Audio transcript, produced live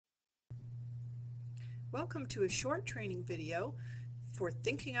Welcome to a short training video for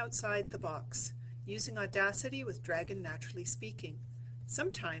thinking outside the box, using Audacity with Dragon Naturally Speaking.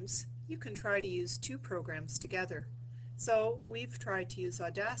 Sometimes you can try to use two programs together. So we've tried to use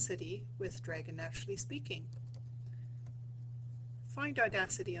Audacity with Dragon Naturally Speaking. Find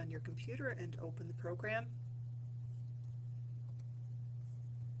Audacity on your computer and open the program.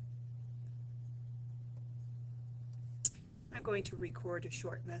 I'm going to record a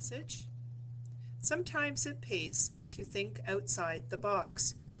short message. Sometimes it pays to think outside the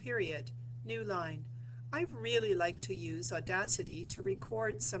box, period. New line. I really like to use Audacity to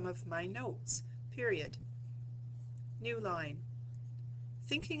record some of my notes, period. New line.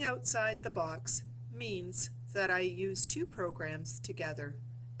 Thinking outside the box means that I use two programs together,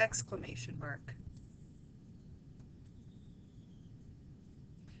 exclamation mark.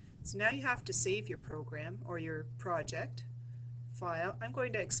 So now you have to save your program or your project file. I'm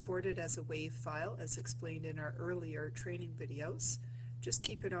going to export it as a WAV file as explained in our earlier training videos. Just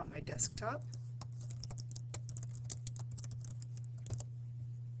keep it on my desktop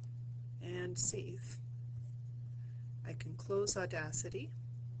and save. I can close Audacity.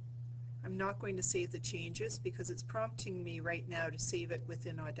 I'm not going to save the changes because it's prompting me right now to save it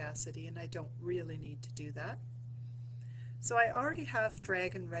within Audacity, and I don't really need to do that. So I already have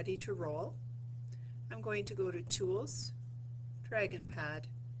Dragon ready to roll. I'm going to go to Tools, Dragon Pad.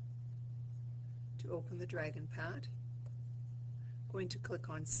 To open the Dragon Pad, I'm going to click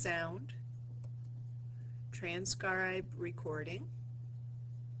on Sound, Transcribe Recording,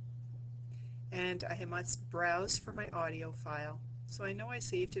 and I must browse for my audio file. So I know I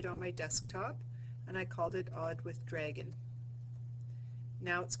saved it on my desktop and I called it Aud with Dragon.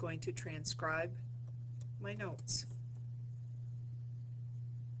 Now it's going to transcribe my notes.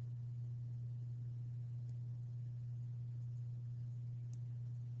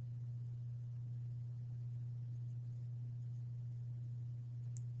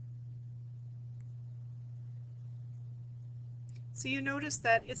 So you notice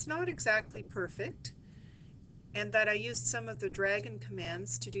that it's not exactly perfect, and that I used some of the Dragon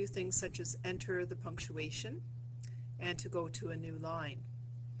commands to do things such as enter the punctuation and to go to a new line.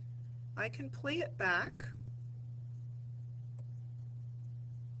 I can play it back.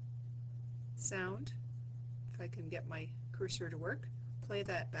 Sound, if I can get my cursor to work, play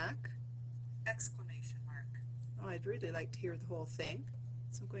that back. Exclamation mark. Oh, I'd really like to hear the whole thing,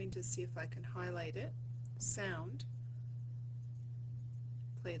 so I'm going to see if I can highlight it. Sound.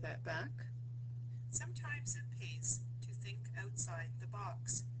 Play that back. Sometimes it pays to think outside the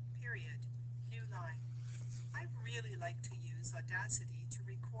box, period. New line. I really like to use Audacity to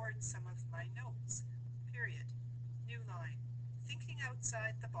record some of my notes, period. New line. Thinking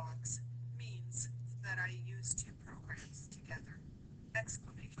outside the box means that I use two programs together,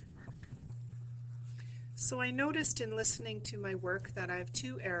 exclamation mark. So I noticed in listening to my work that I have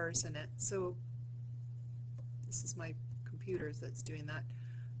two errors in it. So this is my computer that's doing that.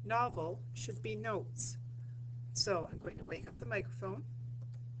 Novel should be notes. So I'm going to wake up the microphone.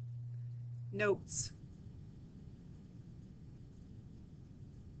 Notes.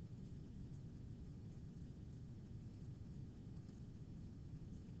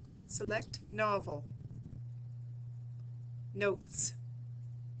 Select novel. Notes.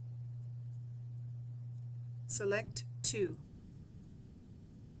 Select two.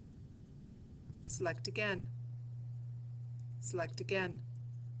 Select again. Select again.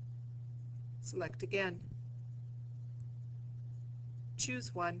 Select again.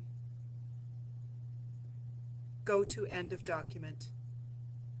 Choose one. Go to end of document.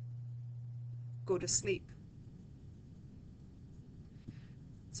 Go to sleep.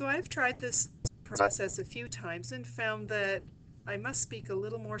 So I've tried this process a few times and found that I must speak a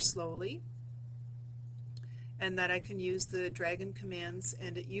little more slowly and that I can use the Dragon commands,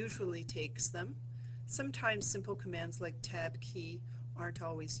 and it usually takes them. Sometimes simple commands like tab key aren't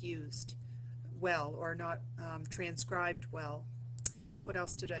always used well or not transcribed well. What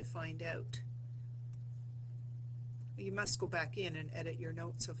else did I find out? You must go back in and edit your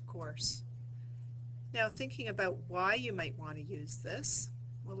notes, of course. Now, thinking about why you might want to use this,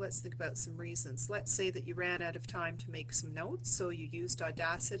 well, let's think about some reasons. Let's say that you ran out of time to make some notes, so you used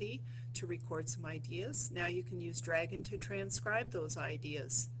Audacity to record some ideas. Now you can use Dragon to transcribe those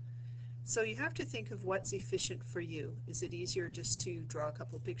ideas. So you have to think of what's efficient for you. Is it easier just to draw a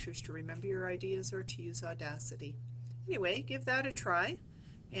couple pictures to remember your ideas, or to use Audacity? Anyway, give that a try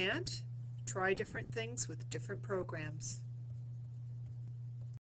and try different things with different programs.